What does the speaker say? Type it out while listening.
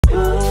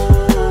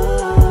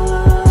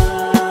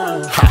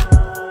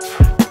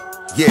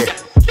Yeah,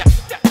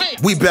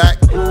 we back.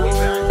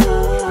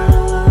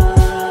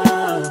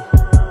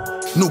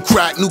 New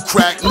crack, new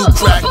crack, new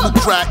crack, new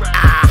crack.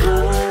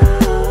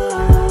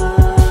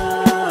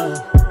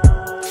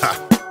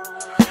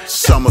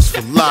 Summers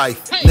for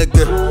life,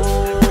 nigga.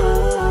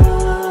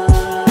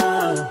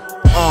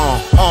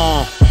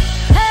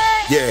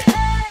 Yeah,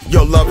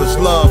 your love is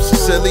love,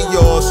 sincerely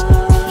yours.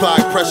 Apply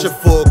pressure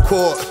for a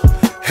court.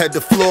 Head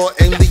to floor,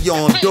 aim the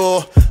on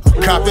door.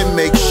 Cop it,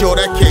 make sure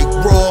that cake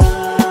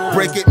raw.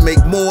 Break it, make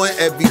more in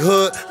every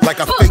hood. Like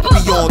I fake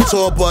be on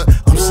tour, but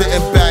I'm sitting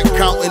back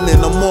counting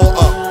and I'm all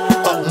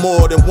up. Up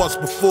more than once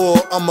before,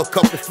 I'm a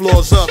couple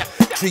floors up.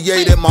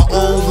 Created my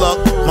own luck,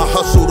 my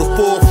hustle the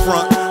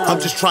forefront. I'm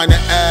just trying to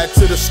add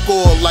to the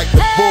score like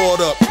the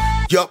board up.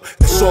 Yup,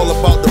 it's all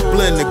about the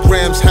blend. The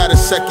Grams had a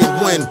second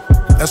win.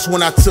 That's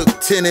when I took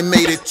 10 and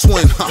made it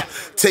twin.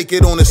 Take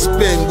it on a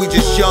spin. We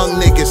just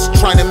young niggas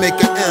trying to make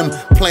an M.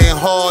 Playing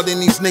hard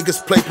and these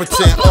niggas play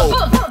pretend.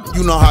 Oh,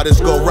 you know how this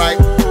go, right?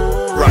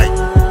 Right.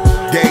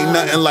 They ain't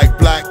nothing like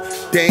black.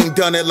 They ain't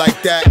done it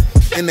like that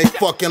in they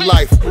fucking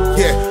life.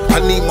 Yeah,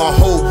 I need my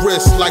whole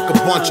wrist like a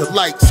bunch of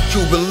lights.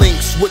 Cuban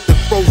links with the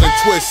frozen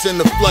twists and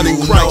the flooded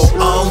Christ. You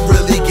know I'm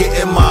really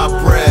getting my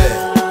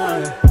bread.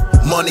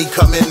 Money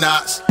coming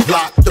knots,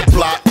 block the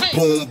block.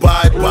 Boom,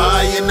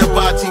 bye-bye in the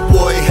body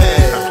boy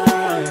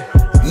head.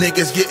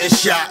 Niggas getting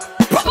shot.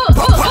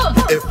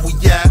 If we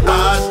at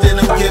odds, then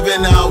I'm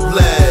giving out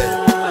lead.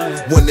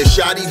 When the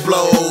shotty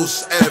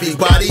blows,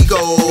 everybody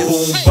goes.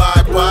 Boom,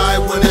 bye-bye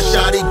when the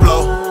shotty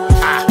blow.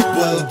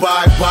 Boom,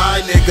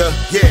 bye-bye, nigga.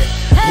 Yeah,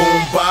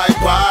 boom,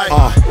 bye-bye.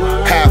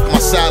 Half my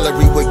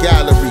salary with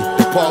gallery.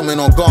 Department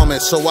on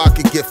garments so I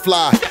could get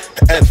fly.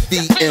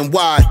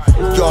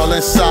 FVNY, y'all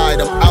inside,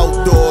 I'm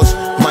outdoors.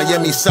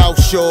 Miami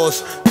South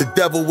Shores, the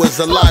devil was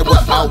a lie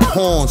without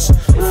horns.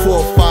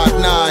 4, 5,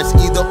 9s,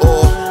 either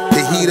or.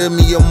 The heat of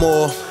me or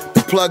more.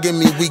 The plug in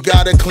me, we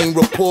got a clean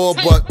rapport.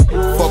 But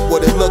fuck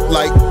what it look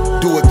like,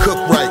 do it cook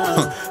right.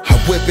 I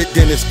whip it,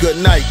 then it's good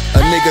night. A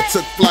nigga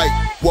took flight.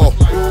 Whoa,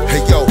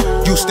 hey yo,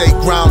 you stay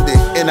grounded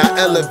and I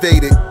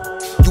elevated.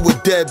 You a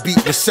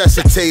deadbeat,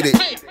 resuscitated.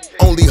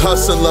 Only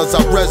hustlers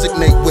I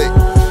resonate with,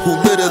 who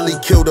literally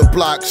killed a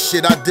block.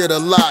 Shit, I did a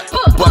lot,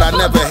 but I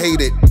never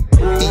hated.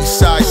 East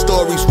side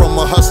stories from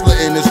a hustler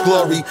in his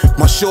glory.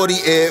 My shorty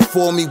aired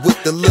for me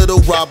with the little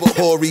Robert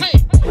Horry.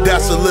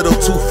 That's a little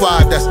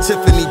 2-5, that's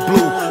Tiffany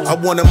blue. I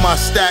wanted my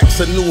stacks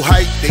a new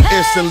height, they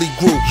instantly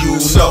grew. You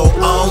know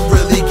I'm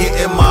really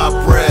getting my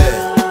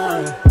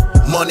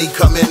bread. Money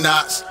coming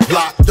knots,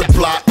 block the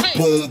block.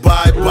 Boom,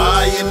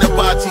 bye-bye in the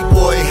body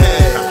boy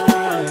head.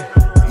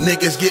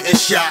 Niggas getting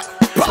shot.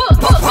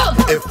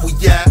 If we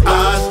at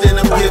odds, then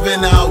I'm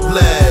giving out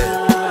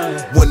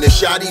lead. When the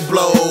shotty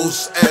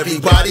blows,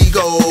 everybody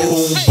goes.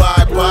 Boom,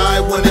 bye-bye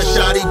when the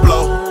shotty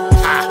blow.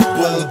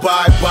 Boom,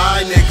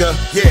 bye-bye, nigga.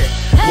 Yeah,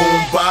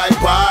 boom,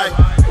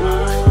 bye-bye.